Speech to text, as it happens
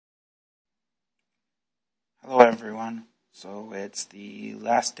Hello everyone. So it's the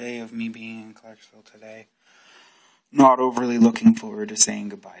last day of me being in Clarksville today. Not overly looking forward to saying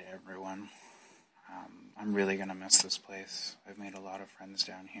goodbye to everyone. I'm really going to miss this place. I've made a lot of friends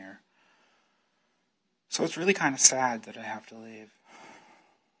down here. So it's really kind of sad that I have to leave.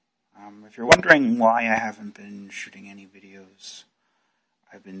 If you're wondering why I haven't been shooting any videos,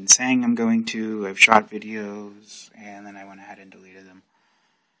 I've been saying I'm going to. I've shot videos, and then I went ahead and deleted them.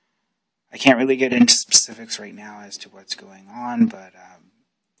 I can't really get into specifics right now as to what's going on, but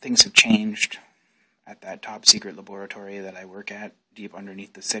things have changed at that top secret laboratory that I work at deep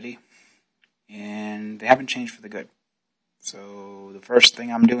underneath the city, and they haven't changed for the good. So the first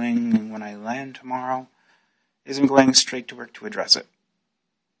thing I'm doing when I land tomorrow is I'm going straight to work to address it.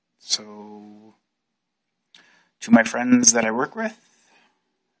 So to my friends that I work with,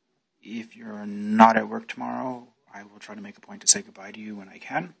 if you're not at work tomorrow, I will try to make a point to say goodbye to you when I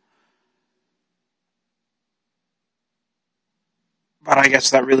can. But I guess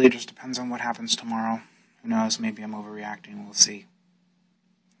that really just depends on what happens tomorrow. Who knows, maybe I'm overreacting, we'll see.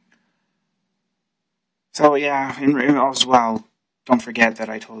 So yeah, as well, don't forget that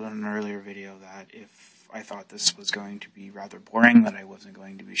I told in an earlier video that if I thought this was going to be rather boring, that I wasn't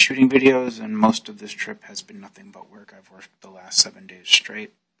going to be shooting videos, and most of this trip has been nothing but work. I've worked the last 7 days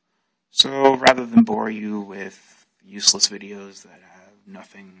straight. So rather than bore you with useless videos that have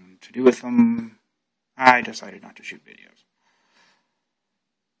nothing to do with them, I decided not to shoot videos.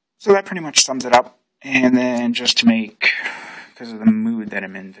 So that pretty much sums it up. And then just to make, because of the mood that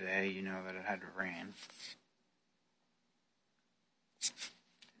I'm in today, you know that it had to rain.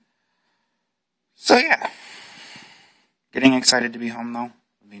 So yeah, getting excited to be home though.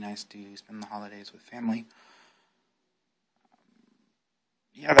 It'd be nice to spend the holidays with family.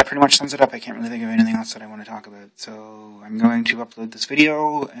 Yeah, that pretty much sums it up. I can't really think of anything else that I want to talk about. So I'm going to upload this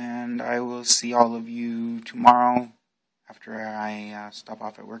video, and I will see all of you tomorrow after I stop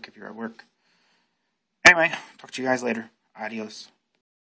off at work if you're at work. Anyway, talk to you guys later. Adios.